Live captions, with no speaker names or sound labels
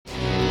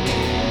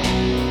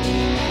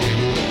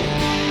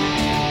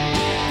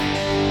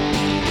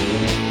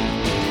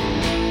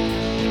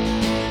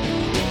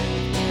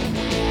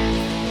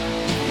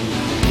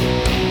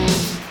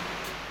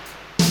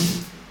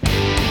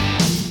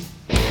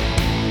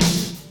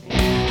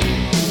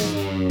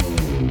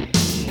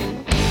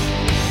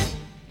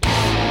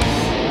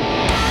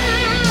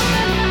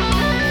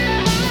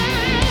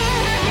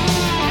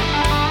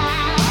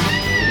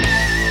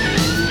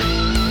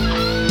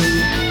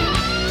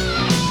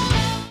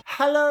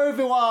Hello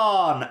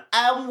everyone,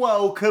 and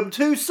welcome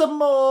to some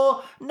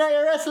more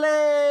Naya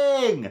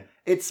Wrestling!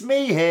 It's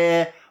me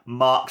here,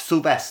 Mark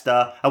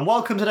Sylvester, and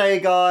welcome today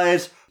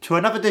guys to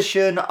another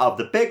edition of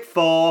the Big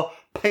 4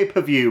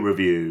 pay-per-view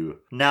review.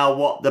 Now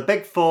what the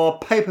Big 4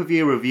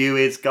 pay-per-view review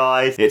is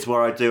guys, it's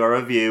where I do a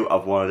review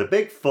of one of the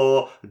Big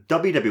 4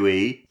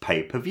 WWE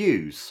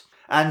pay-per-views.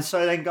 And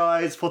so then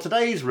guys, for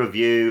today's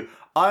review,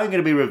 I'm going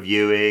to be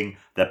reviewing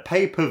the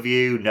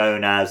pay-per-view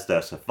known as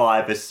the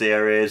Survivor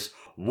Series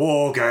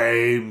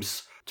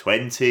WarGames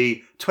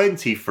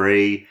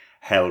 2023,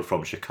 held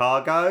from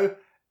Chicago,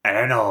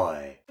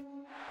 Illinois.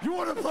 You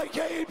want to play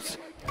games?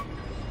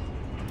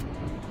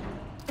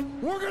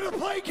 We're going to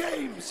play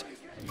games!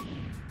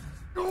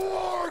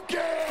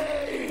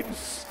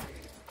 WarGames!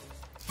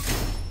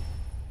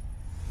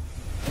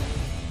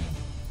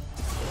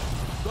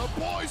 The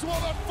boys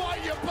want to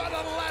fight, you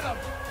better let them!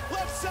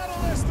 Let's settle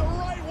this the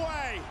right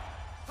way!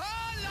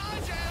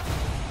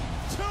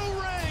 Two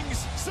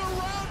rings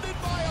surrounded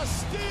by a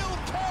steel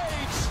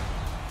cage!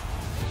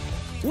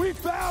 We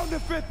found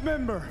a fifth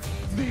member,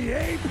 the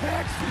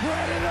Apex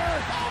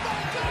Predator! Oh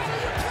my God, are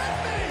you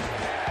kidding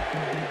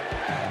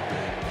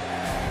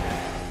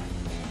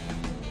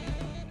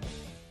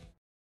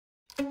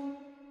me?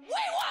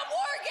 We want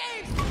war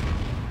games!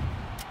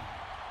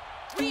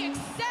 We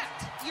accept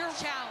your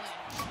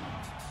challenge.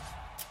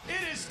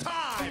 It is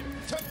time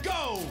to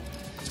go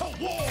to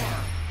war!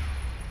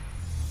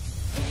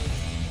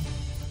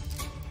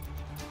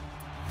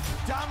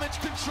 Damage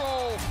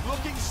control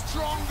looking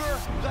stronger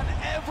than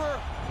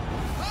ever.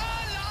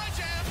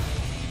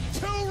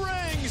 Two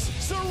rings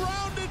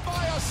surrounded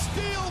by a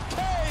steel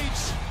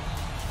cage.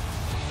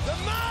 The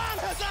man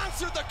has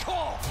answered the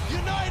call,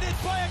 united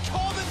by a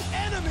common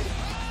enemy.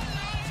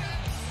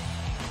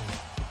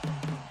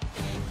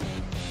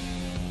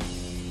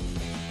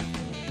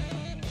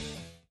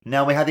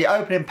 Now we had the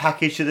opening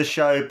package to the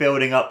show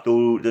building up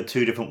the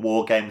two different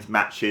WarGames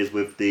matches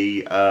with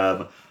the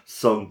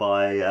song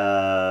by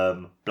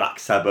Black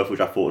Sabbath, which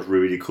I thought was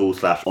really cool, /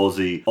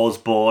 Ozzy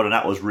Osbourne, and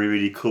that was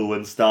really cool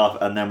and stuff.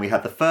 And then we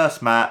had the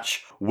first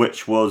match,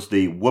 which was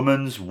the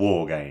Women's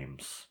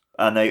WarGames.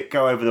 And they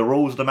go over the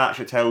rules of the match.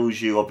 It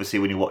tells you, obviously,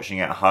 when you're watching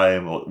it at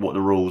home, what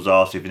the rules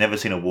are. So if you've never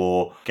seen a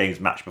War Games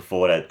match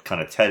before, they're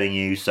kind of telling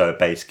you. So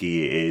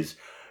basically it is,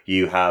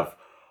 you have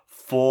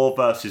 4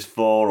 versus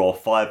 4 or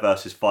 5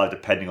 versus 5,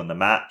 depending on the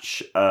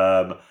match.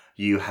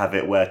 You have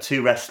it where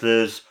two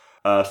wrestlers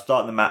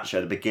start the match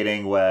at the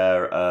beginning,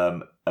 where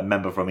a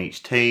member from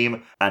each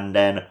team, and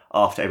then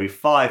after every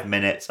 5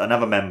 minutes,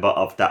 another member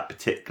of that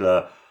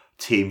particular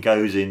team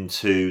goes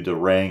into the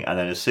ring, and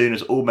then as soon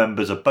as all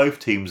members of both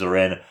teams are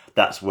in,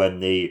 that's when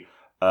the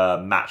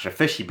match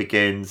officially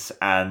begins,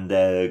 and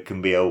there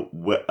can be a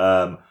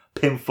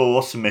pinfall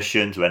or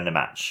submission to end the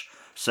match.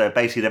 So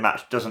basically the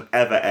match doesn't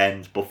ever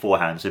end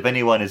beforehand. So if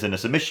anyone is in a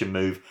submission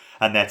move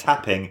and they're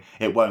tapping,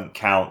 it won't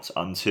count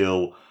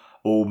until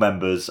all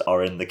members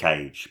are in the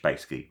cage,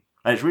 basically.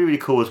 And it's really, really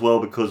cool as well,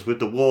 because with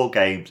the War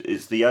Games,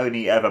 it's the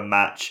only ever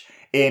match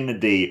in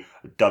the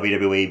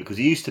WWE, because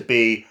it used to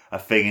be a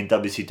thing in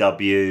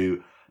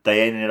WCW.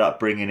 They ended up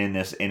bringing in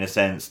this, in a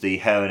sense, the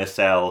Hell in a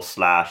Cell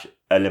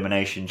 /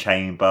 Elimination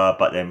Chamber,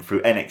 but then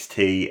through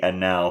NXT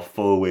and now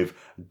full with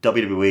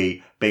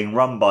WWE being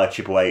run by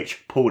Triple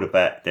H, Paul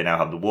Levesque, they now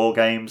have the War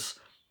Games.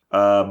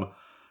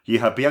 You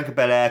have Bianca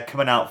Belair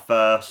coming out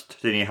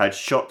first, then you had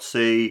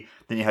Shotzi,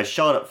 then you had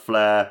Charlotte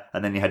Flair,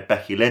 and then you had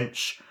Becky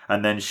Lynch,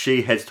 and then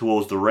she heads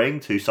towards the ring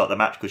to start the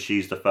match because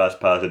she's the first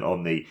person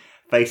on the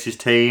Faces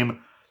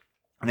team.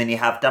 And then you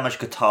have Damage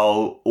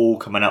Control all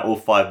coming out, all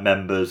 5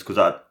 members, because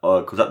at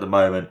the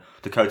moment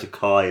Dakota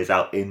Kai is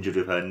out injured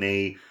with her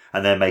knee,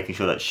 and they're making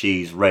sure that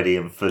she's ready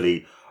and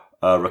fully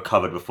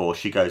recovered before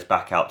she goes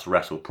back out to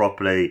wrestle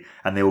properly.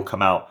 And they all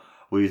come out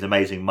with these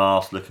amazing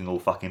masks, looking all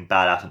fucking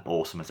badass and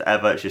awesome as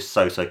ever. It's just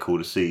so cool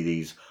to see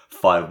these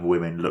 5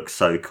 women look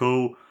so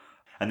cool.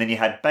 And then you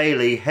had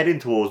Bayley heading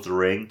towards the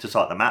ring to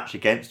start the match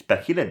against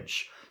Becky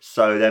Lynch.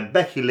 So then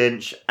Becky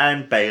Lynch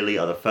and Bayley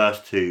are the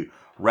first 2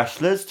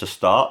 wrestlers to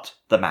start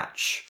the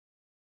match.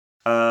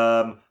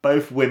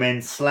 Both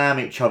women slam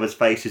each other's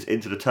faces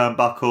into the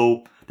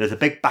turnbuckle. There's a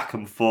big back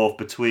and forth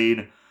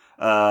between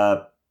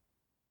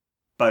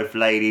both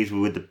ladies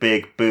with the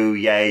big boo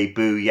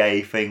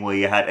yay thing, where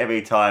you had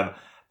every time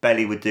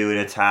Bayley would do an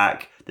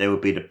attack, there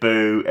would be the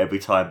boo. Every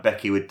time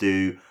Becky would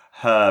do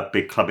her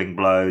big clubbing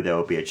blow, there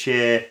would be a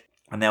cheer.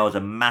 And there was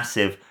a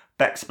massive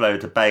Bex blow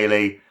to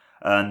Bayley.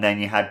 And then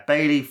you had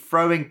Bayley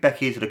throwing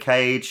Becky into the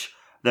cage.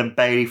 Then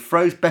Bayley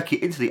throws Becky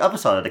into the other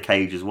side of the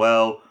cage as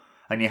well.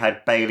 And you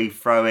had Bayley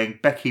throwing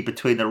Becky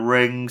between the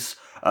rings.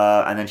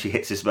 And then she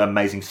hits this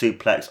amazing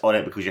suplex on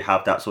it, because you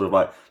have that sort of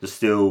like the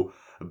steel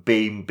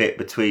beam bit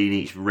between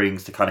each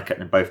rings to kind of get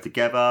them both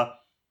together.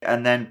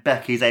 And then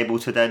Becky's able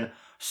to then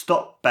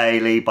stop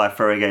Bayley by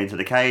throwing it into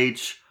the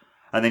cage.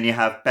 And then you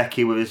have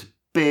Becky with this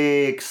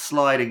big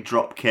sliding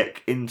drop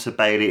kick into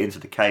Bayley into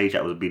the cage.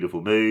 That was a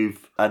beautiful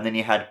move. And then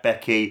you had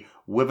Becky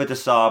with a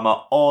disarmer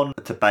on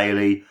to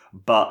Bayley,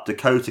 but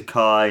Dakota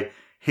Kai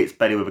hits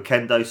Bayley with a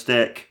kendo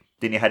stick.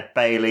 Then you had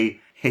Bayley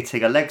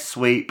hitting a leg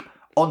sweep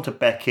onto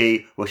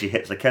Becky where she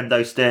hits the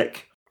kendo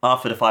stick.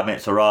 After the 5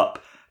 minutes are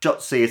up,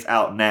 Shotzi is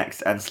out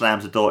next and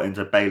slams the door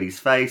into Bayley's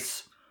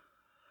face.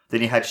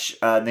 Then you had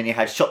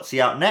Shotzi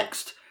out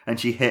next and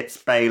she hits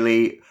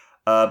Bayley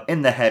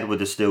in the head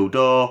with a steel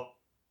door,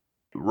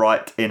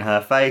 right in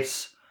her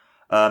face.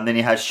 Then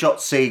you had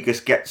Shotzi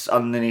just gets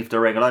underneath the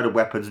ring, a load of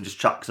weapons and just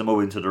chucks them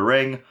all into the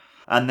ring.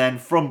 And then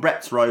from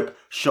Brett's rope,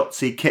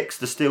 Shotzi kicks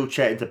the steel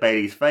chair into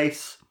Bayley's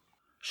face.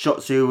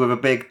 Shotzi with a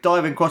big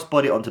diving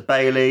crossbody onto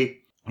Bayley.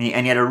 And you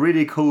had a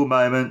really cool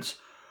moment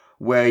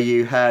where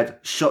you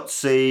had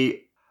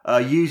Shotzi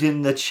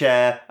using the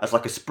chair as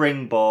like a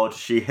springboard.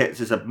 She hits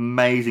this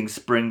amazing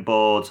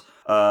springboard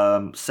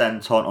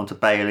senton onto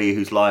Bayley,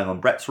 who's lying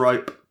on Brett's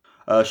rope.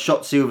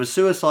 Shotzi with a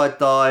suicide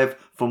dive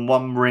from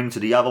one ring to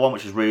the other one,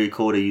 which is really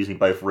cool. They're using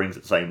both rings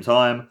at the same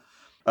time.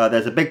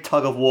 There's a big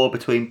tug of war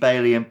between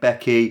Bayley and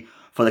Becky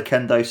for the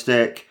kendo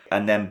stick,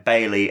 and then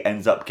Bayley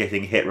ends up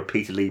getting hit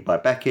repeatedly by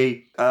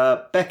Becky.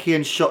 Becky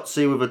and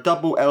Shotzi with a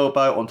double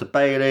elbow onto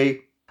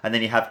Bayley, and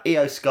then you have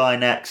Io Sky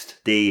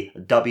next, the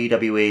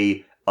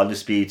WWE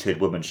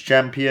Undisputed Women's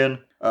Champion.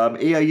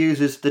 Io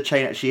uses the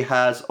chain that she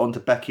has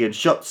onto Becky and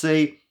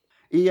Shotzi.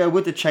 Io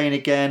with the chain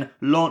again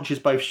launches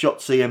both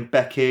Shotzi and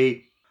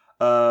Becky.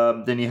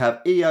 Then you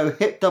have Io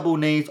hit double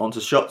knees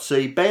onto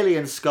Shotzi. Bayley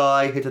and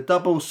Sky hit a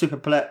double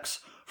superplex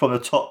from the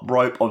top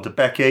rope onto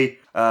Becky.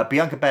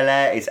 Bianca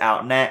Belair is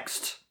out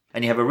next.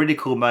 And you have a really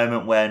cool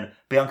moment when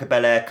Bianca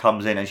Belair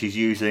comes in and she's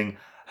using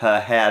her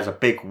hair as a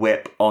big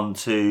whip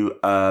onto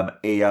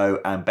Io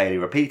and Bayley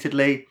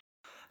repeatedly.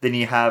 Then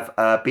you have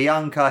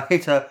Bianca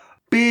hit a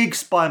big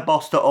spine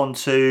buster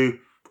onto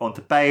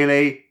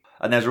Bayley.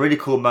 And there's a really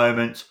cool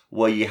moment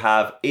where you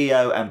have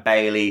Io and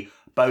Bayley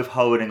both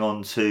holding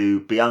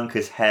onto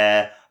Bianca's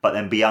hair, but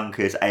then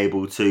Bianca is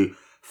able to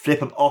flip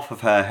them off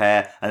of her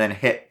hair and then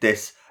hit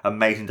this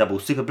amazing double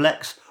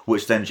superplex,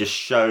 which then just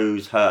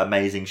shows her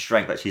amazing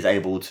strength that she's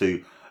able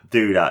to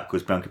do that,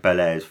 because Bianca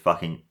Belair is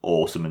fucking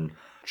awesome and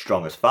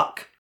strong as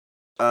fuck.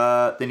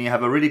 Then you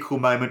have a really cool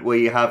moment where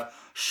you have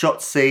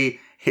Shotzi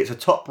hits a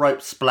top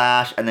rope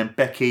splash and then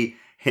Becky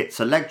hits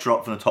a leg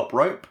drop from the top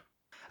rope.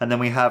 And then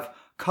we have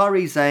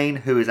Kairi Sane,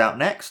 who is out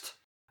next.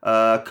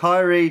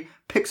 Kairi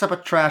picks up a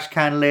trash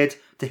can lid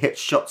to hit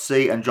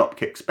Shotzi and drop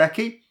kicks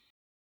Becky.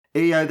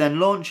 Io then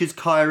launches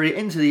Kairi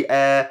into the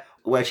air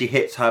where she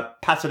hits her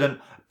patent,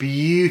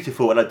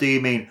 beautiful, and I do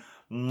mean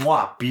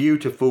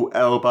beautiful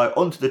elbow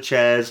onto the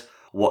chairs,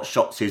 what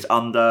Shotzi is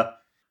under.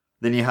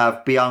 Then you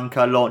have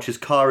Bianca launches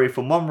Kairi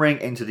from one ring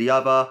into the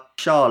other.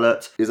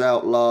 Charlotte is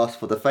out last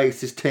for the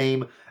Faces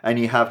team, and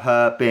you have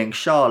her being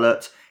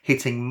Charlotte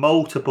hitting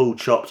multiple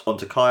chops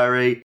onto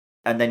Kairi.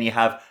 And then you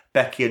have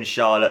Becky and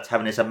Charlotte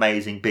having this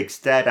amazing big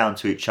stare down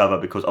to each other,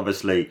 because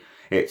obviously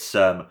it's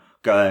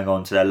going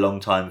on to their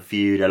long-time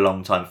feud, their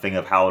long-time thing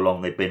of how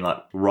long they've been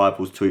like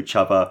rivals to each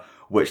other,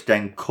 which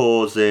then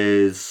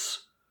causes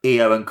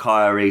Io and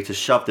Kairi to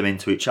shove them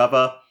into each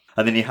other.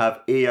 And then you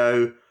have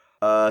Io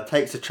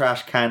takes a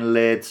trash can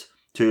lid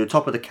to the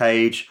top of the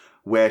cage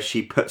where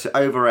she puts it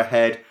over her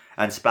head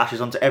and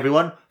splashes onto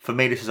everyone. For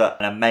me, this is an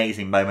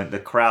amazing moment. The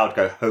crowd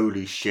go,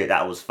 holy shit,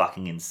 that was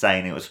fucking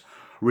insane. It was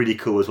really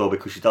cool as well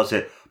because she does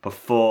it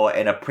before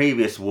in a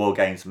previous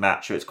WarGames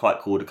match, so it's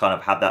quite cool to kind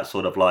of have that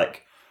sort of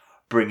like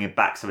bringing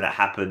back something that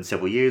happened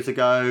several years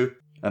ago.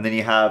 And then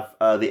you have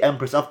the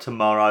Empress of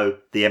Tomorrow,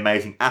 the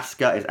amazing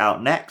Asuka, is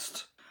out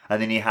next.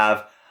 And then you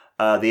have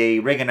the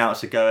ring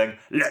announcer going,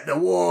 "Let the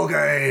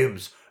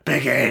WarGames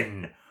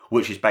begin,"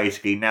 which is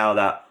basically now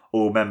that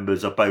all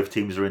members of both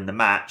teams are in the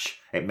match,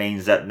 it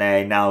means that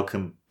they now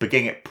can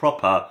begin it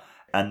proper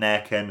and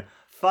there can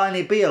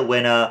finally be a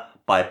winner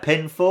by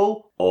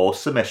pinfall or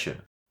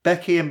submission.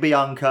 Becky and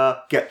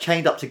Bianca get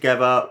chained up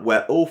together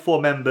where all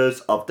four members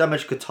of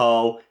Damage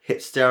Katal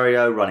hit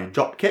stereo running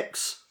drop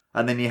kicks.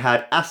 And then you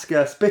had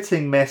Asuka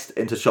spitting mist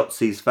into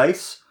Shotzi's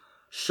face.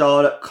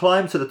 Charlotte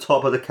climbs to the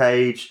top of the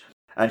cage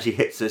and she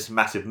hits this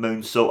massive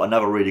moonsault.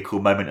 Another really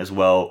cool moment as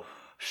well,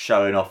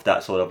 showing off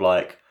that sort of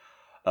like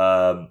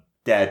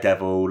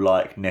daredevil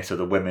likeness of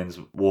the women's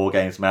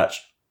WarGames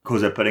match,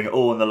 because they're putting it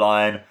all on the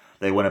line.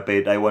 They want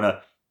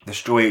to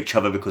destroy each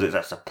other because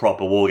that's a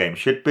proper WarGame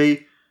should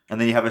be. And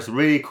then you have this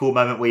really cool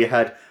moment where you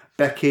had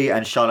Becky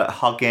and Charlotte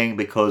hugging,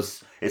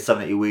 because it's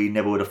something that we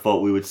never would have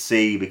thought we would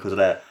see because of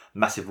their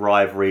massive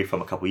rivalry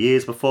from a couple of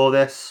years before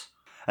this.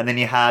 And then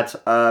you had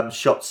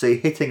Shotzi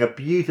hitting a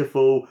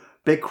beautiful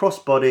big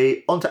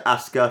crossbody onto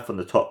Asuka from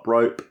the top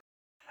rope.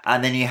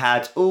 And then you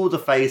had all the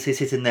faces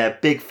hitting their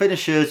big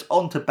finishers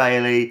onto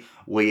Bayley,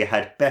 where you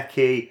had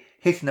Becky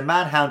hitting the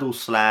manhandle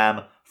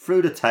slam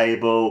through the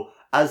table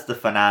as the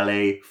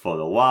finale for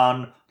the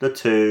 1, the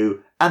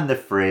 2, and the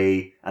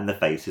 3, and the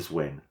faces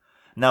win.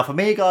 Now for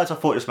me, guys, I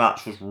thought this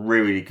match was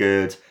really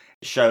good.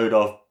 It showed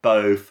off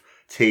both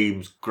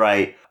teams'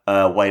 great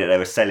way that they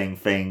were selling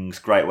things,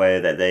 great way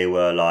that they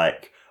were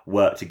like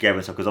worked together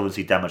and stuff, because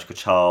obviously Damage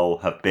Control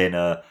have been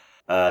a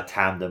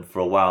tandem for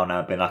a while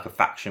now, been like a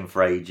faction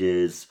for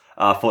ages.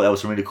 I thought there were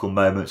some really cool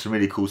moments, some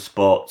really cool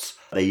spots.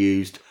 They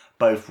used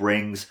both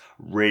rings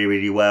really,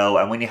 really well.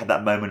 And when you had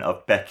that moment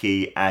of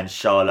Becky and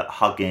Charlotte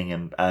hugging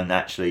and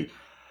actually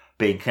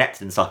being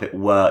connected and stuff, it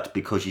worked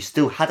because you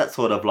still had that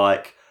sort of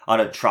like, I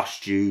don't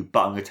trust you,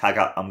 but I'm going to tag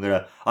up.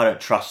 I don't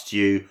trust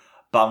you,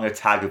 but I'm going to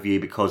tag with you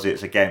because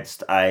it's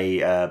against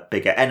a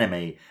bigger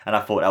enemy. And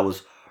I thought that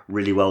was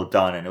really well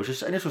done. And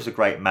this was a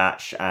great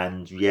match.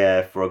 And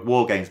yeah, for a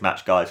WarGames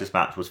match, guys, this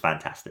match was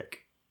fantastic.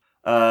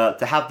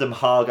 To have them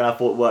hug, and I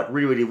thought it worked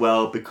really, really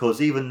well because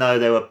even though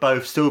they were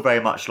both still very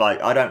much like,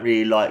 I don't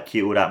really like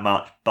you all that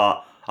much,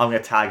 but I'm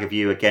going to tag with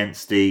you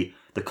against the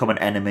common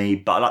enemy.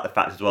 But I like the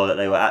fact as well that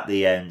they were at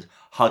the end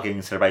hugging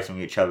and celebrating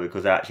with each other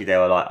because actually they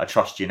were like, I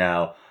trust you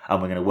now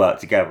and we're going to work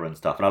together and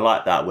stuff. And I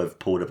like that with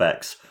Paul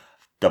Levesque's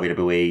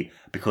WWE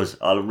because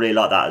I really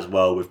like that as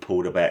well with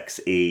Paul Levesque's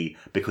E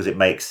because it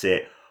makes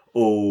it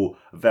all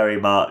very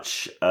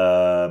much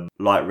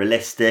like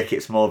realistic.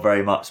 It's more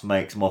very much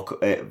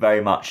it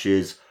very much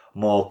is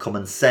more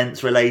common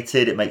sense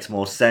related. It makes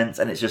more sense,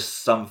 and it's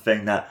just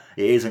something that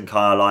it isn't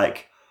kind of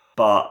like,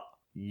 but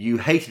you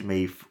hated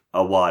me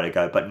a while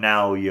ago, but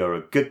now you're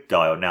a good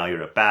guy, or now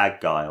you're a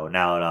bad guy, or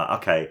now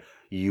okay,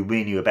 you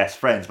mean you were best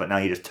friends, but now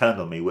you just turned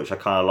on me, which I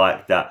kind of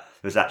like that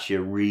there's actually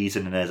a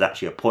reason and there's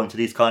actually a point to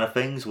these kind of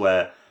things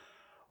where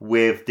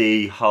with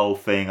the whole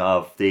thing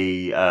of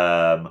the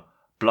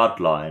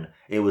bloodline,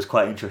 it was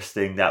quite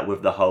interesting that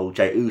with the whole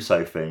Jey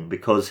Uso thing,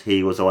 because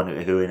he was the one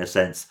who in a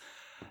sense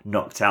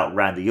knocked out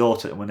Randy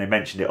Orton, and when they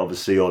mentioned it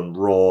obviously on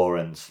Raw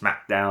and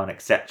SmackDown,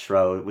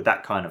 etc., with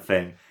that kind of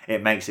thing,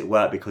 it makes it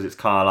work because it's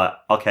kind of like,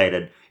 okay,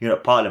 then you're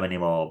not part of them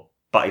anymore,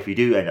 but if you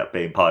do end up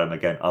being part of them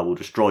again, I will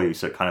destroy you.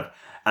 So it kind of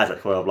as a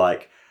kind of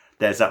like,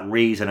 there's that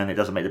reason, and it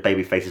doesn't make the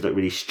baby faces look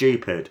really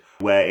stupid,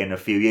 where in a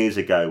few years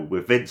ago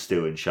with Vince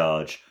still in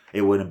charge,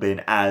 it wouldn't have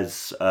been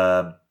as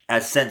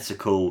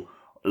sensical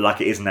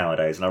like it is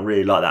nowadays. And I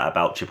really like that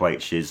about Triple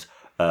H's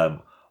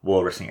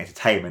War Wrestling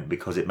Entertainment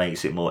because it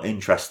makes it more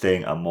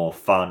interesting and more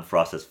fun for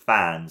us as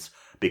fans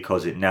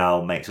because it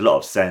now makes a lot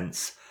of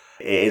sense.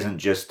 It isn't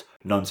just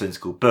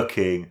nonsensical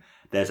booking.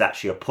 There's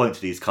actually a point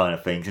to these kind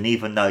of things. And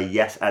even though,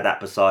 yes, at that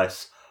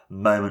precise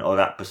moment or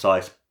that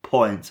precise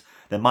point,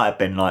 there might have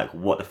been like,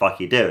 what the fuck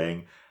are you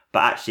doing?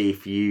 But actually,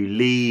 if you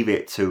leave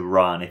it to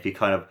run, if you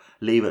kind of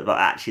leave it, but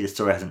actually the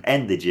story hasn't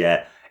ended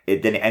yet,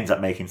 then it ends up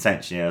making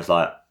sense. You know, it's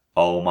like,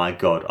 oh my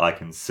God, I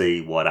can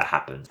see why that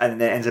happened. And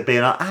then it ends up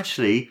being like,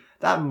 actually,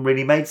 that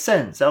really made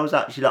sense. I was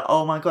actually like,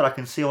 oh my God, I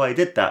can see why he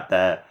did that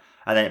there.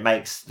 And then it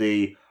makes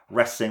the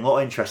wrestling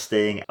more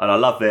interesting. And I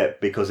love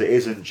it because it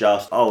isn't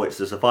just, oh, it's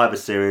the Survivor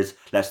Series,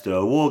 let's do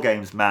a War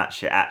Games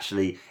match.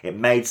 It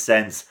made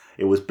sense.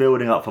 It was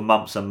building up for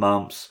months and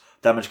months.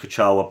 Damage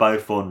Control were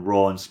both on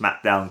Raw and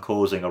SmackDown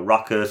causing a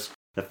ruckus.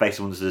 The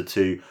faces wanted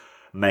to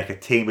make a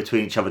team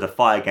between each other to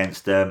fight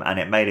against them, and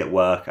it made it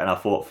work. And I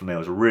thought for me it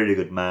was a really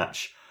good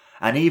match.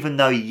 And even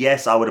though,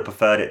 yes, I would have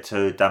preferred it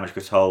to Damage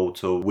Control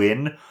to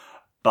win,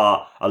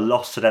 but a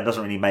loss to them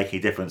doesn't really make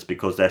any difference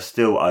because they're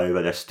still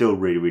over, they're still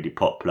really, really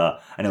popular,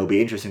 and it'll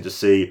be interesting to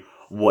see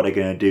what they're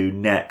going to do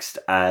next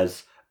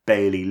as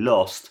Bayley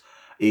lost,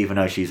 even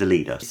though she's a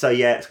leader. So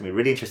yeah, it's going to be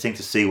really interesting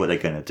to see what they're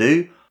going to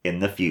do in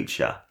the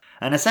future.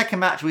 And the second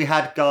match we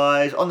had,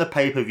 guys, on the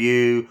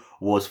pay-per-view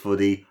was for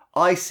the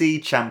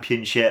IC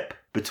Championship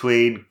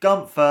between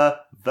Gunther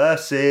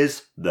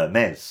versus The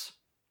Miz.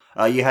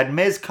 You had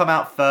Miz come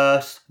out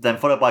first, then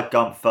followed by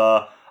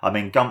Gunther. I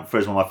mean, Gunther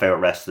is one of my favourite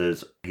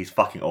wrestlers. He's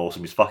fucking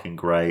awesome. He's fucking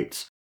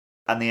great.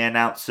 And the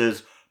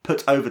announcers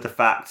put over the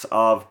fact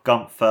of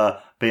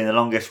Gunther being the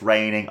longest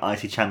reigning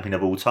IC champion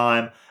of all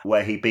time,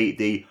 where he beat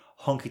the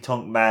Honky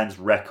Tonk Man's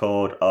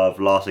record of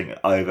lasting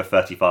over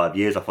 35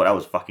 years. I thought that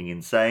was fucking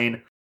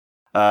insane.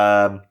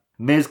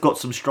 Miz got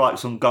some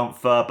strikes on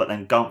Gunther, but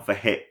then Gunther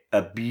hit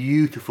a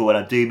beautiful, and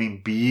I do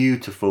mean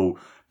beautiful,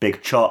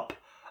 big chop.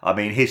 I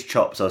mean, his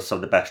chops are some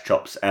of the best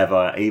chops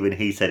ever. Even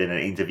he said in an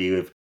interview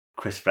with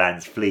Chris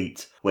Van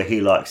Fleet, where he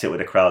likes it when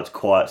the crowd's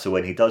quiet, so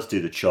when he does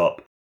do the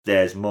chop,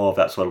 there's more of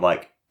that sort of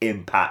like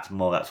impact,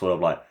 more of that sort of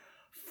like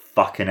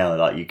fucking hell,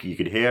 like you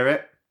could hear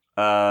it.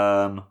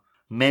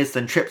 Miz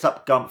then trips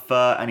up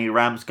Gunther and he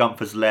rams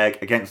Gunther's leg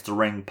against the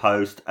ring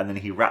post, and then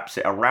he wraps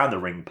it around the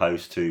ring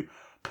post to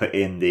put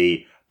in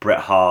the Bret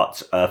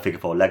Hart figure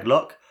four leg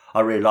lock. I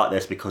really like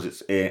this because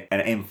it's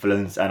an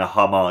influence and a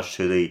homage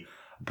to the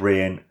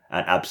brilliant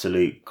and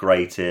absolute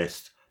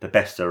greatest, the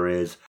best there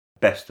is,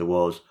 best there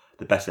was,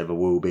 the best ever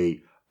will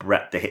be,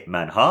 Bret the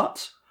Hitman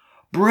Hart.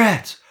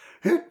 Bret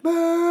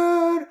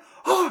Hitman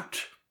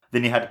Hart!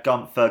 Then you had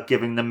Gunther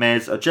giving The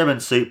Miz a German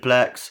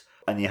suplex,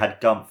 and you had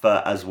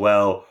Gunther as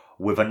well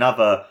with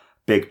another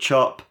big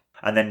chop,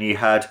 and then you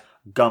had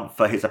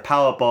Gunther hits a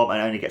powerbomb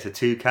and only gets a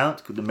 2 count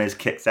because The Miz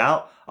kicks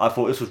out. I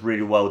thought this was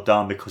really well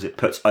done because it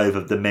puts over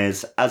The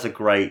Miz as a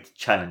great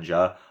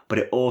challenger, but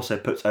it also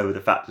puts over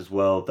the fact as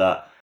well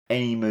that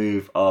any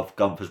move of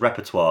Gunther's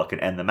repertoire can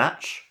end the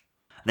match.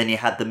 Then you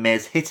had The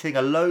Miz hitting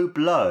a low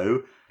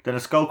blow, then a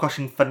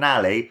skull-crushing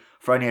finale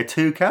for only a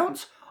 2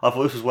 count. I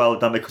thought this was well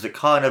done because it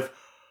kind of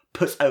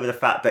puts over the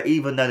fact that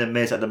even though The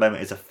Miz at the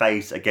moment is a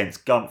face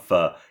against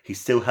Gunther, he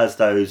still has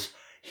those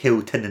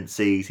heel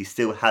tendencies. He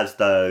still has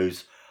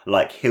those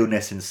like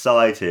heelness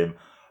inside him.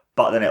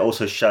 But then it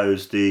also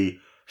shows the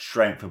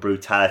strength and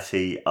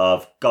brutality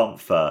of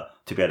Gunther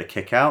to be able to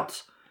kick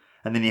out.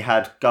 And then you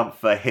had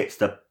Gunther hits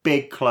the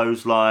big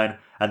clothesline,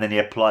 and then he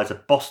applies a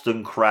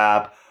Boston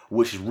Crab,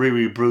 which is really,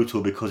 really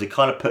brutal because he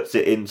kind of puts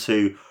it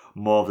into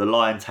more of the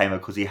Lion Tamer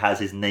because he has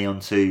his knee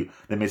onto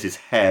the Miz's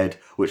head,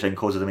 which then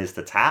causes the Miz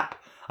to tap.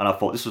 And I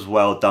thought this was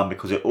well done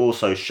because it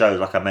also shows,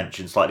 like I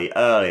mentioned slightly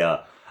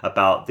earlier,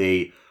 about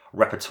the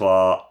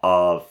repertoire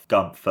of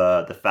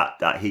Gunther, the fact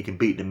that he can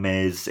beat the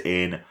Miz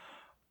in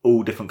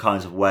all different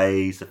kinds of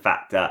ways, the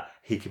fact that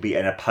he can beat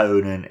an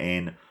opponent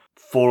in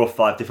 4 or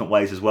 5 different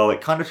ways as well.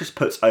 It kind of just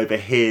puts over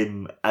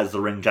him as the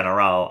ring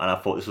general, and I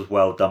thought this was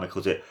well done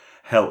because it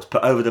helps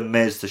put over the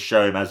Miz to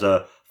show him as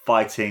a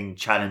fighting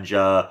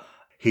challenger.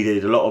 He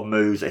did a lot of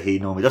moves that he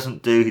normally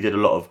doesn't do. He did a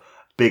lot of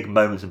big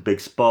moments and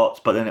big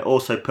spots, but then it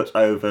also puts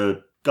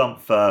over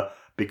Gunther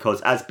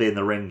because as being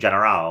the ring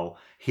general,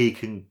 he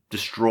can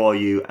destroy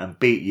you and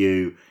beat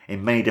you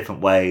in many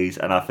different ways,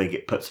 and I think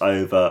it puts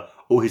over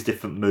all his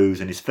different moves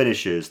and his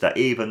finishes that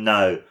even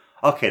though,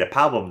 okay, the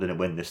powerbomb didn't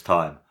win this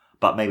time,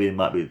 but maybe it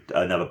might be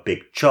another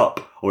big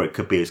chop, or it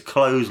could be his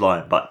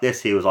clothesline. But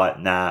this, he was like,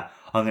 nah,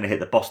 I'm going to hit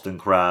the Boston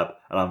Crab,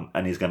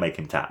 and he's going to make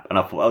him tap. And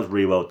I thought that was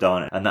really well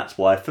done. And that's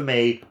why, for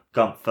me,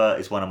 Gunther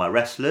is one of my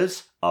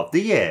wrestlers of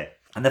the year.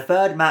 And the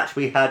third match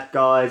we had,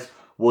 guys,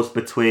 was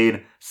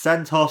between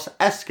Santos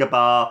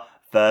Escobar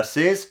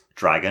versus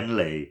Dragon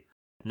Lee.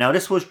 Now,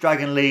 this was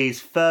Dragon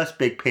Lee's first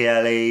big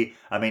PLE.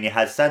 I mean, you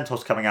had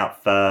Santos coming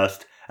out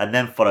first, and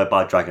then followed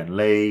by Dragon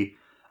Lee.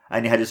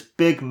 And you had this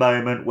big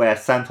moment where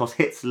Santos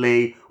hits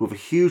Lee with a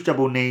huge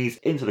double knees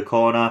into the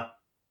corner.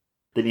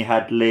 Then you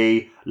had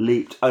Lee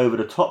leaped over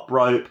the top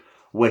rope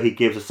where he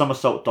gives a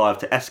somersault dive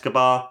to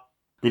Escobar.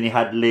 Then you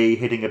had Lee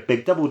hitting a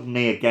big double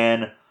knee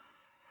again.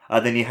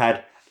 Then you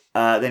had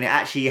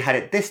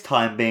it this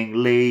time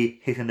being Lee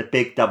hitting the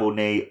big double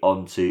knee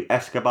onto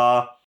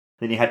Escobar.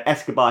 Then you had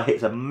Escobar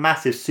hits a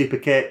massive super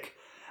kick.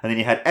 And then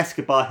you had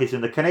Escobar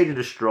hitting the Canadian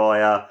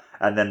Destroyer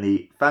and then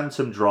the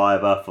Phantom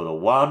Driver for the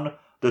 1,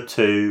 the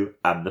 2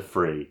 and the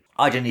 3.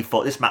 I genuinely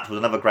thought this match was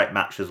another great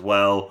match as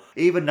well.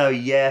 Even though,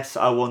 yes,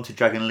 I wanted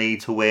Dragon Lee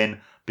to win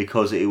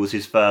because it was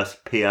his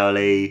first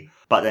PLE.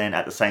 But then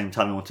at the same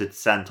time, I wanted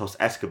Santos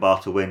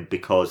Escobar to win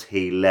because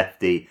he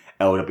left the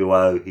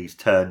LWO. He's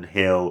turned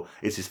heel.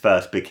 It's his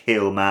first big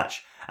heel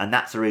match. And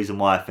that's the reason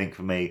why I think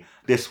for me,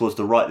 this was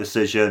the right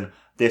decision.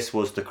 This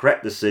was the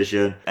correct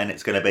decision. And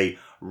it's going to be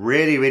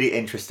really, really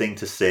interesting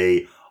to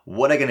see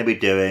what they're going to be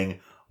doing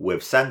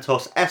with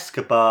Santos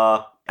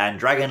Escobar and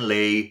Dragon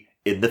Lee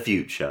in the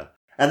future.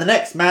 And the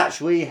next match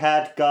we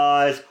had,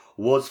 guys,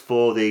 was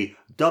for the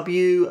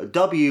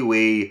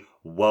WWE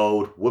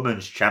World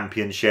Women's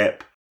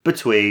Championship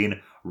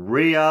between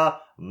Rhea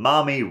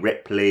Mami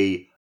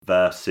Ripley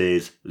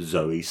versus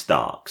Zoe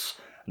Starks.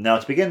 Now,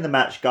 to begin the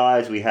match,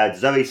 guys, we had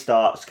Zoe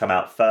Starks come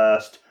out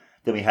first.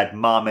 Then we had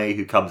Mami,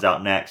 who comes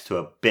out next, to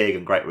a big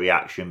and great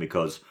reaction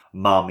because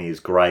Mami is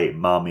great.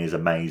 Mami is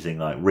amazing.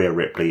 Like, Rhea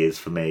Ripley is,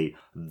 for me,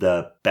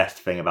 the best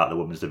thing about the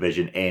women's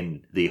division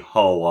in the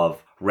whole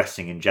of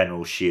wrestling in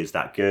general. She is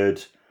that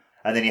good.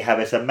 And then you have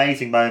this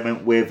amazing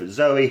moment with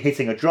Zoe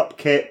hitting a drop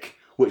kick,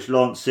 which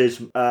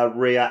launches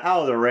Rhea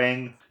out of the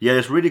ring. Yeah,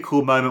 this really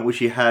cool moment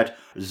which you had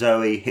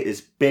Zoe hit this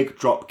big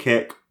drop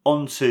kick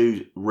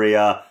onto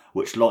Rhea,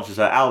 which launches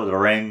her out of the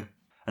ring.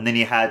 And then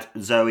you had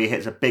Zoe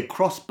hits a big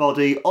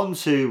crossbody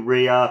onto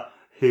Rhea,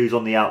 who's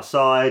on the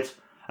outside.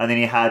 And then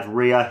you had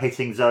Rhea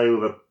hitting Zoe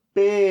with a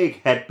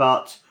big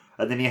headbutt.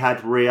 And then you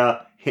had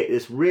Rhea hit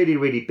this really,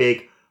 really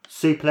big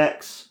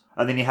suplex.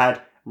 And then you had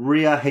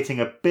Rhea hitting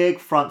a big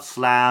front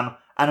slam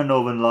and a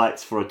Northern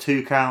Lights for a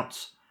 2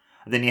 count.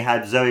 And then you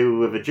had Zoe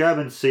with a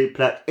German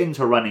suplex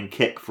into a running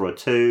kick for a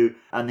 2.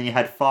 And then you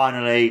had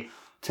finally,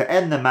 to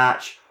end the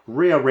match,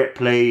 Rhea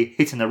Ripley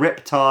hitting the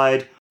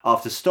Riptide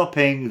after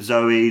stopping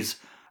Zoe's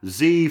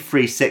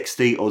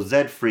Z360 or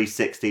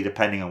Z360,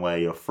 depending on where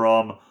you're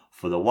from,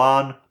 for the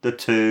 1, the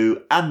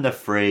 2 and the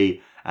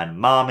 3. And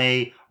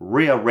Mami,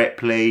 Rhea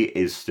Ripley,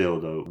 is still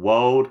the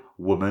World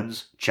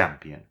Women's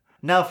Champion.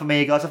 Now for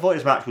me, guys, I thought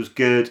this match was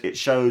good. It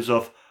shows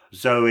off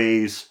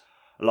Zoe's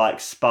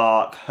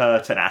spark,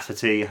 her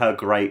tenacity, her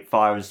great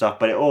fire and stuff,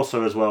 but it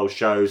also as well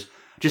shows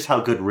just how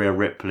good Rhea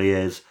Ripley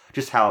is,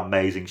 just how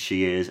amazing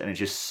she is, and it's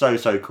just so,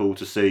 so cool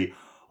to see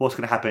what's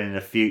going to happen in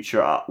the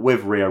future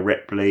with Rhea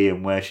Ripley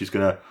and where she's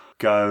going to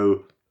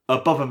go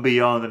above and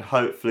beyond, and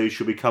hopefully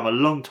she'll become a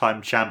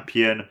long-time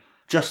champion,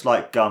 just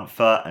like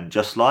Gunther and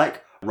just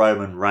like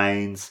Roman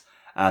Reigns,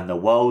 and the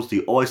world's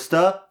the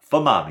oyster for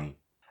Mami.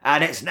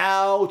 And it's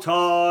now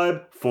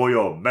time for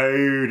your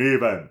main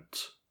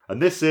event.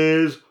 And this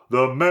is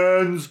the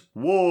men's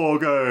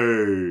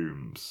WarGames.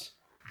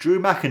 Drew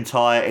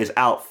McIntyre is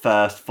out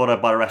first,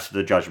 followed by the rest of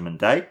the Judgment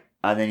Day.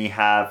 And then you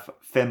have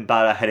Finn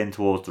Balor heading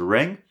towards the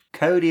ring.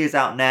 Cody is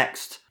out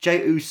next.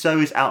 Jey Uso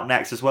is out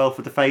next as well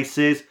for the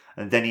faces.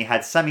 And then you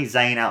had Sami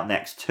Zayn out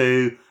next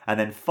too. And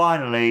then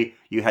finally,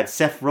 you had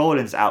Seth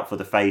Rollins out for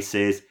the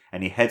faces.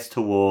 And he heads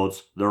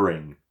towards the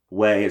ring.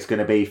 where it's going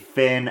to be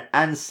Finn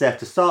and Seth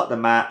to start the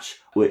match,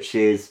 which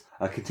is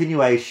a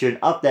continuation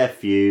of their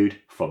feud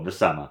from the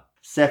summer.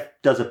 Seth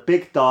does a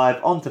big dive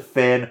onto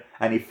Finn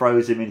and he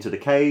throws him into the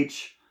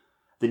cage.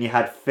 Then you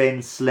had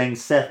Finn sling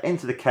Seth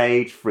into the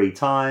cage 3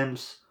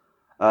 times.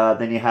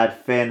 Then you had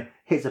Finn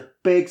hits a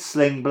big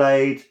sling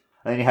blade.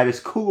 And then you had this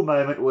cool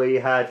moment where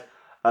you had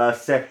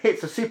Seth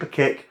hits a super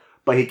kick,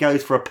 but he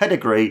goes for a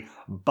pedigree.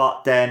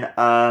 But then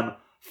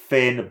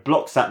Finn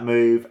blocks that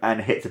move and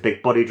hits a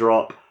big body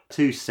drop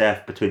to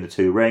Seth between the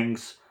 2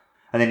 rings.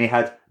 And then you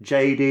had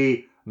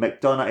JD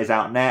McDonough is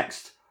out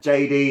next.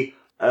 JD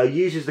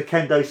uses the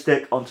kendo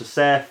stick onto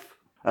Seth.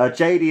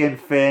 JD and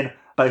Finn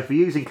both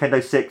using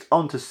kendo sticks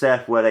onto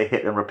Seth where they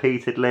hit them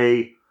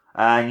repeatedly.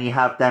 And you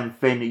have them,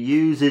 Finn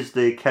uses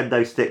the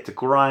kendo stick to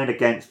grind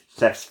against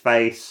Seth's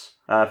face.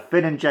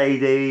 Finn and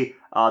JD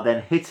are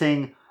then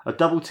hitting a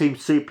double team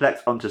suplex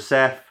onto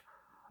Seth.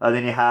 And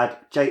then you had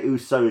Jey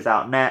Uso is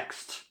out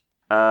next.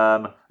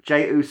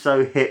 Jey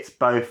Uso hits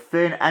both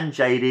Finn and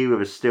JD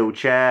with a steel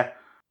chair.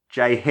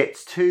 Jey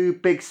hits 2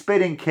 big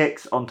spinning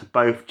kicks onto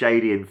both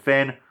JD and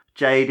Finn.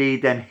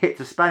 JD then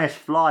hits a Spanish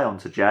fly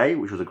onto Jey,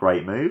 which was a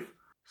great move.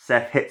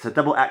 Seth hits a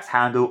double axe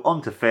handle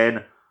onto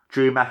Finn.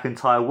 Drew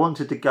McIntyre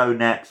wanted to go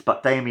next,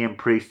 but Damian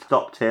Priest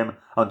stopped him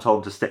and told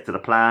him to stick to the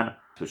plan,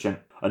 which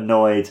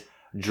annoyed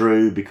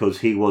Drew because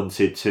he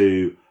wanted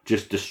to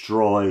just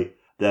destroy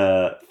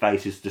the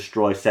faces,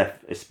 destroy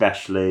Seth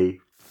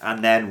especially.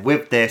 And then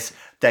with this,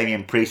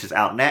 Damian Priest is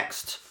out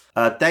next.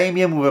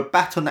 Damian, with a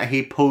baton that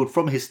he pulled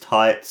from his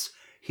tights,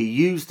 he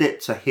used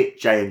it to hit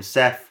Jey and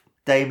Seth.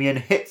 Damian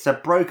hits a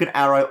broken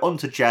arrow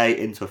onto Jey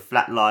into a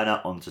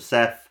flatliner onto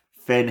Seth.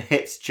 Finn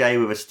hits Jey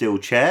with a steel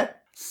chair.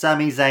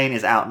 Sami Zayn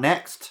is out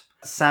next.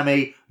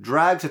 Sami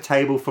drags a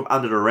table from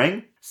under the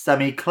ring.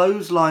 Sami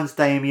clotheslines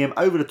Damian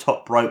over the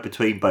top rope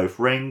between both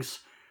rings.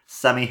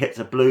 Sami hits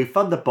a blue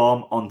thunder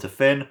bomb onto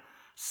Finn.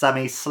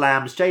 Sami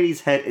slams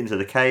JD's head into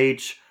the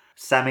cage.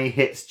 Sami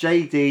hits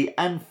JD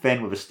and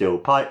Finn with a steel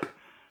pipe.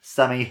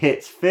 Sami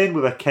hits Finn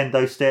with a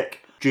kendo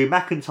stick. Drew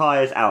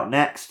McIntyre is out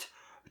next.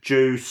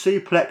 Drew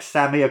suplexes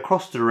Sami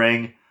across the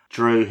ring.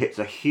 Drew hits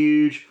a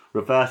huge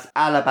reverse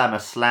Alabama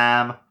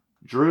slam.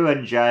 Drew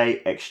and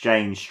Jey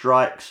exchange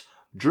strikes.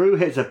 Drew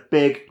hits a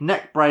big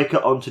neck breaker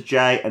onto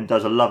Jey and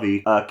does a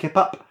lovely kip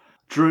up.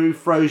 Drew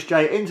throws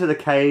Jey into the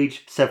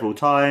cage several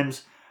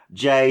times.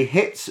 Jey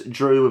hits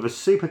Drew with a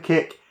super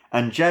kick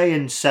and Jey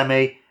and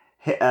Sami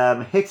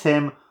hit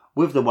him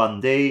with the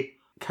 1D.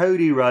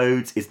 Cody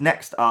Rhodes is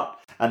next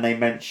up and they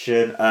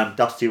mention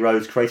Dusty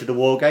Rhodes created the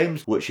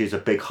WarGames, which is a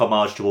big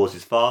homage towards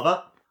his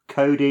father.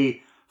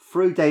 Cody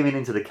threw Damien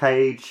into the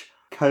cage.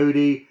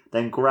 Cody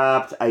then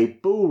grabbed a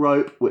bull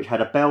rope which had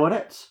a bell on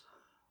it.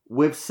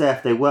 With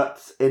Seth, they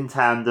worked in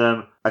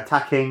tandem,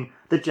 attacking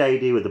the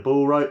JD with the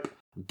bull rope.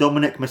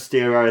 Dominic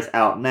Mysterio is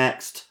out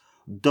next.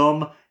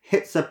 Dom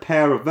hits a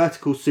pair of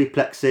vertical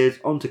suplexes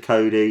onto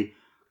Cody.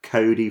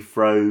 Cody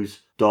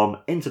throws Dom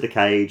into the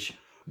cage.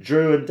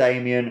 Drew and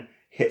Damien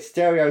hit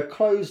stereo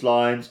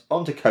clotheslines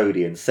onto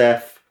Cody and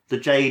Seth. The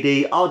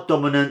JD are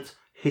dominant,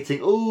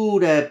 hitting all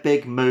their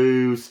big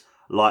moves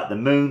like the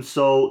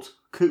moonsault,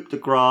 coup de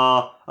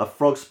grace, a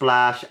frog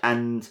splash,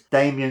 and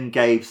Damien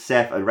gave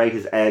Seth a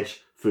Razor's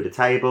Edge through the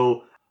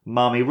table.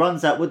 Marmy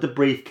runs out with the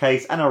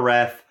briefcase and a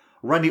ref.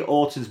 Randy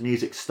Orton's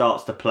music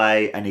starts to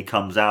play and he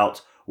comes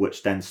out,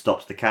 which then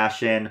stops the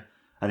cash in.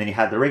 And then he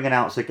had the ring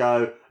announcer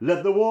go,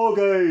 "Let the War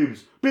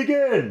Games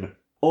begin!"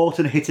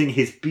 Orton hitting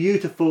his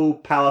beautiful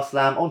power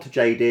slam onto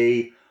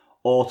JD.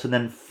 Orton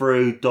then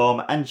threw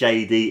Dom and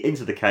JD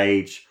into the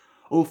cage.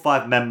 All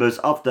 5 members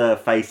of the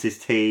Faces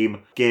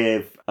team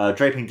give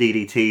draping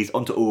DDTs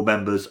onto all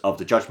members of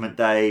the Judgment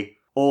Day.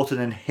 Orton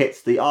then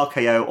hits the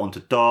RKO onto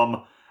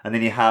Dom. And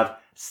then you have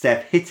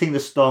Seth hitting the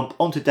stomp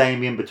onto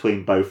Damien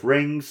between both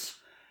rings.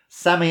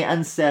 Sami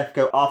and Seth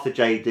go after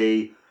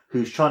JD,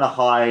 who's trying to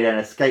hide and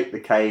escape the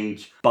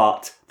cage,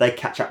 but they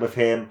catch up with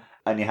him.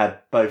 And you had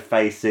both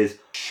Faces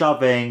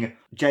shoving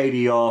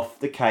JD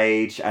off the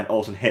cage, and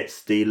Orton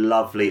hits the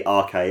lovely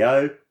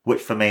RKO,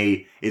 which for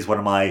me is one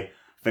of my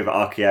favourite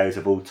RKOs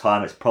of all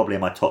time. It's probably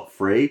in my top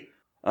 3.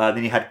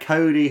 Then you had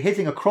Cody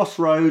hitting a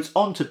crossroads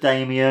onto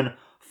Damien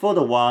for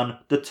the 1,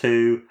 the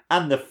 2,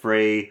 and the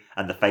 3,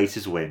 and the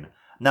Faces win.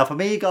 Now for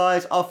me,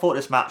 guys, I thought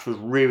this match was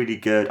really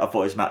good. I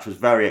thought this match was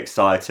very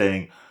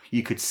exciting.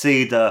 You could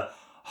see the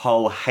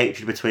whole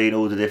hatred between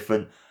all the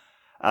different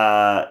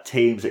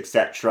teams,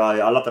 etc.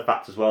 I love the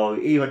fact as well,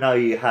 even though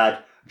you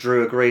had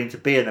Drew agreeing to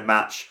be in the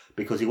match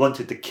because he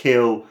wanted to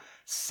kill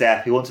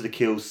Seth, he wanted to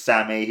kill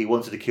Sami, he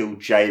wanted to kill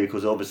Jey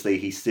because obviously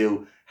he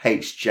still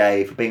hates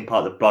Jey for being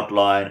part of the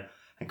bloodline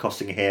and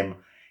costing him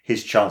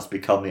his chance to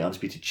become the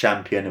Undisputed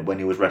Champion when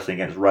he was wrestling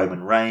against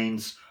Roman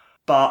Reigns.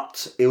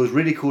 But it was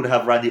really cool to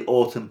have Randy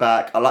Orton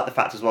back. I like the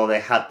fact as well they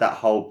had that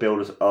whole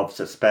build of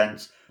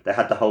suspense. They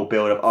had the whole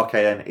build of,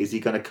 okay then, is he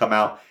going to come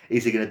out?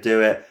 Is he going to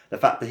do it? The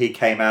fact that he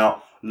came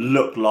out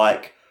looked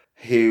like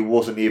he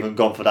wasn't even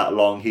gone for that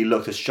long. He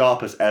looked as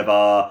sharp as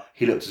ever.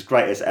 He looked as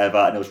great as ever.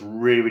 And it was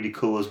really, really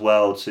cool as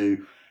well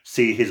to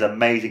see his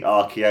amazing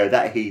RKO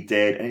that he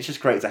did. And it's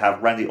just great to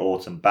have Randy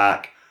Orton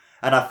back.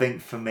 And I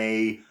think for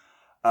me,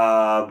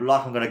 like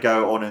I'm going to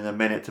go on in a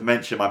minute to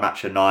mention my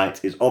match of the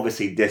night, is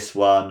obviously this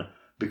one,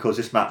 because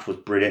this match was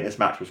brilliant. This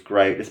match was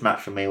great. This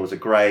match for me was a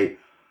great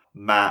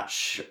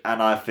match.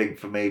 And I think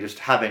for me, just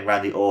having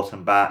Randy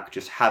Orton back,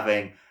 just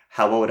having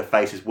how well the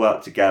faces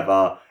work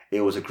together,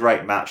 it was a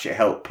great match. It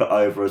helped put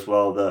over as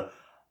well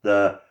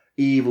the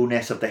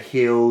evilness of the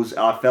heels.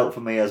 I felt for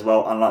me as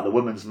well, unlike the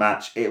women's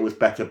match, it was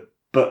better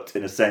booked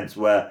in a sense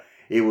where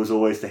it was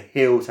always the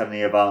heels having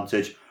the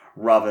advantage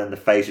rather than the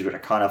faces, which I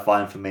kind of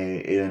find for me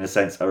in a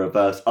sense a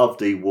reverse of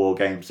the War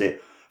Games.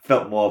 It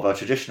felt more of a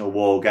traditional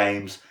War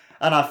Games.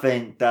 And I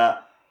think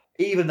that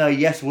even though,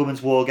 yes,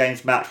 Women's War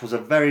Games match was a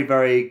very,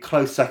 very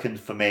close second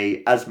for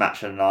me as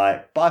match of the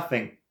night, but I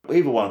think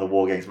either one of the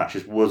War Games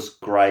matches was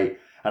great.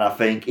 And I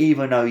think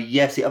even though,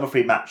 yes, the other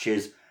three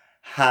matches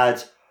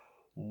had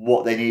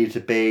what they needed to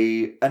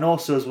be, and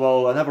also as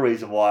well, another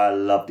reason why I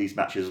love these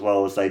matches as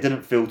well is they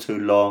didn't feel too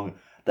long.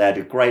 They had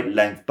a great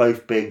length,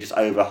 both being just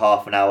over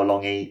half an hour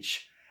long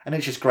each. And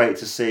it's just great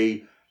to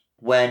see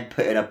when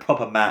put in a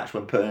proper match,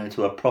 when put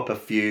into a proper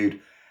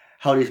feud,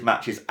 how these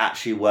matches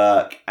actually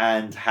work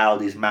and how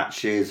these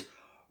matches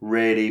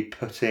really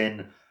put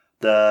in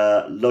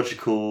the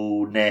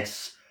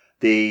logicalness,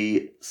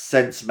 the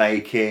sense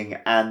making,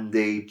 and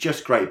the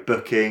just great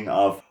booking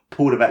of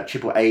Paul Levesque,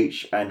 Triple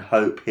H, and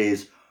Hope,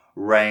 his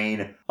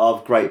reign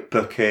of great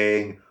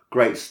booking,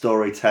 great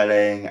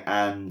storytelling,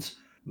 and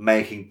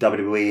making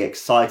WWE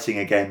exciting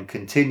again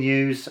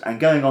continues. And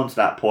going on to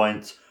that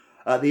point,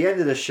 at the end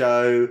of the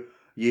show,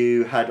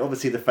 you had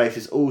obviously the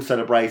faces all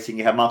celebrating.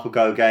 You had Michael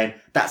Gogane.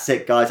 That's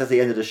it, guys. That's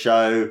the end of the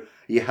show.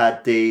 You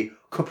had the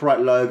copyright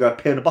logo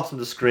appear on the bottom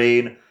of the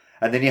screen.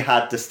 And then you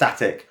had the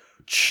static.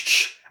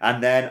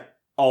 And then,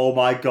 oh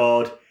my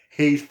God,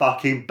 he's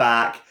fucking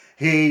back.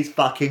 He's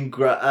fucking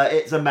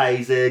it's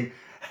amazing.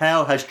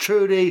 Hell has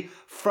truly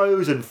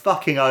frozen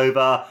fucking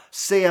over.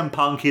 CM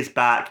Punk is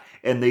back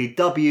in the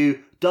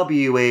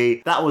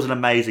WWE. That was an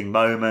amazing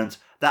moment.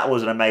 That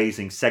was an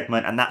amazing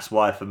segment, and that's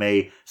why, for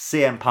me,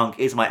 CM Punk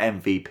is my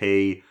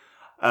MVP.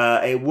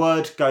 It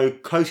would go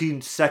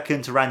closely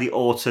second to Randy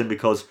Orton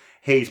because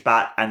he's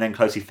back, and then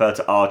closely third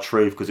to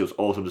R-Truth because it was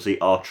awesome to see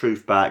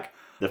R-Truth back.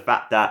 The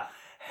fact that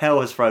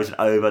hell has frozen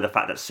over, the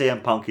fact that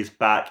CM Punk is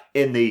back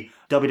in the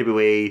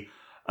WWE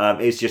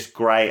is just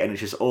great, and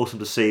it's just awesome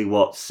to see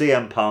what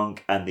CM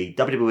Punk and the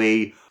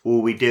WWE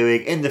will be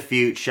doing in the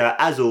future.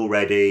 As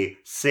already,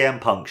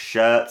 CM Punk's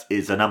shirt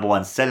is the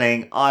 #1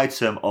 selling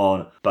item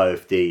on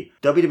both the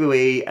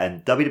WWE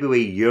and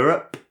WWE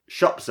Europe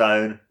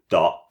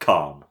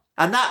shopzone.com.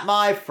 And that,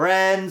 my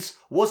friends,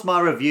 was my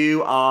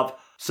review of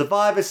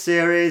Survivor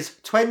Series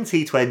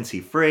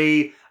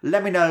 2023.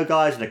 Let me know,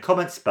 guys, in the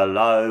comments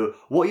below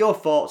what your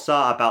thoughts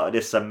are about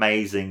this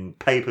amazing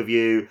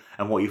pay-per-view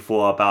and what you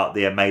thought about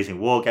the amazing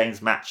War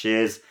Games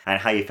matches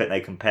and how you think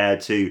they compare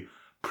to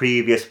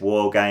previous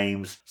War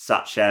Games,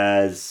 such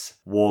as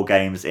War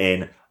Games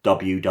in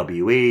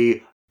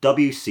WWE,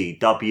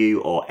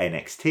 WCW, or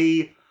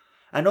NXT.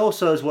 And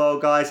also as well,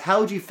 guys,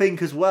 how do you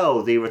think as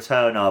well the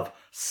return of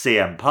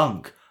CM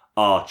Punk,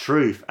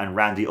 R-Truth, and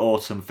Randy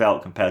Orton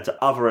felt compared to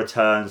other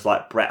returns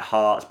like Bret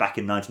Hart's back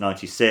in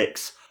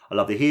 1996? I'd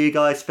love to hear you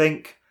guys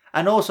think.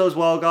 And also as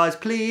well, guys,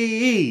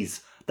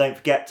 please don't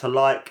forget to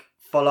like,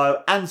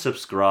 follow, and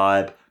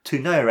subscribe to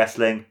No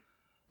Wrestling.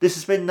 This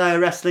has been No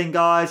Wrestling,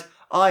 guys.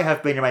 I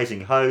have been your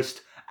amazing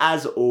host,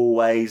 as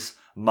always,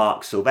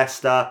 Mark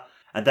Sylvester.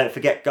 And don't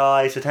forget,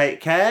 guys, to take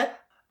care.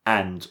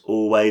 And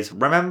always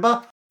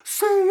remember,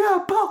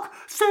 CM Punk,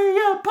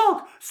 CM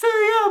Punk,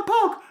 CM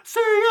Punk,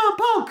 CM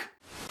Punk.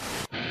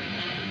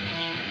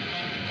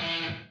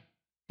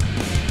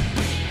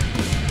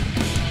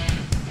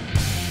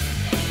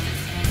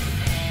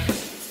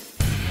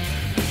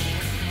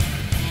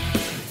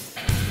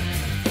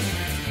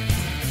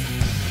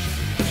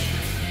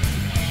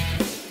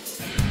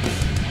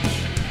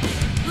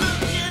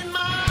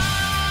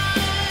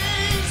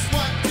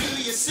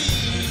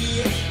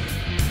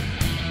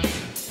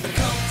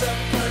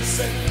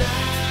 Personality.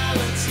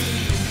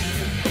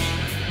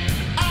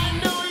 I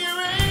know your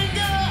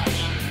anger.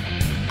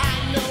 I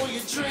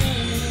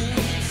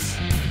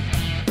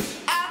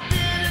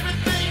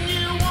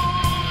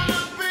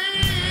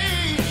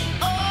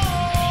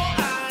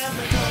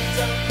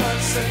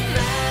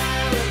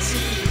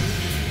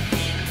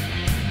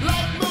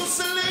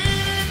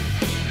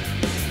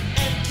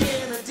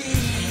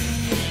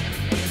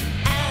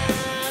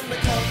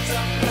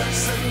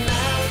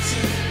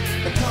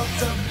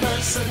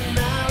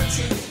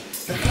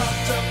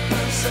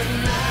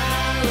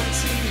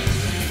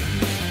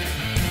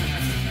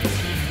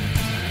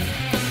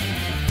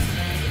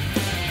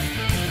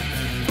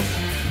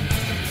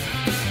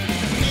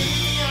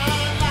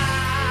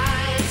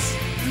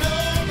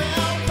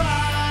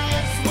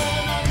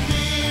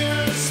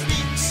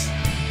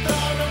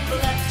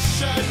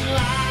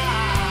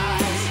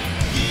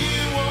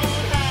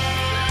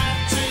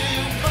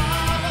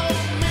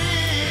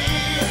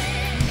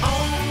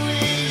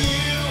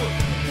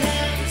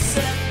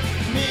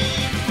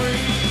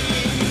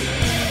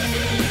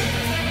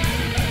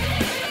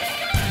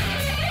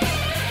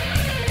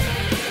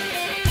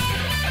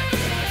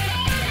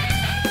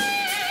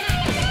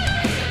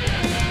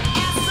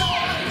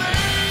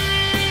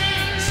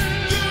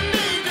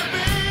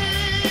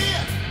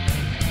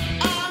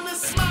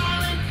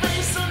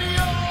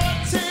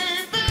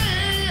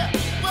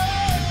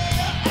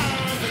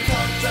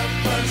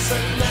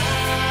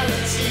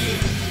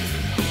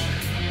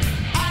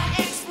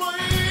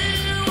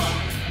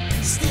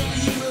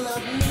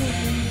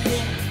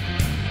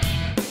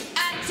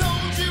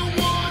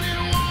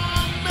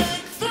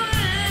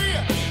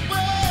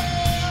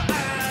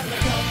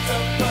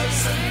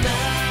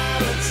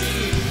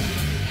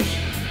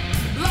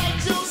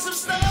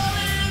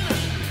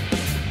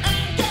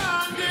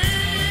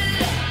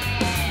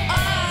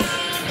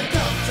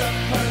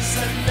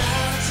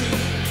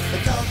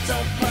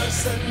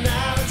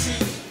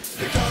personality.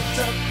 The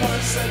cult of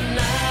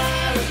personality.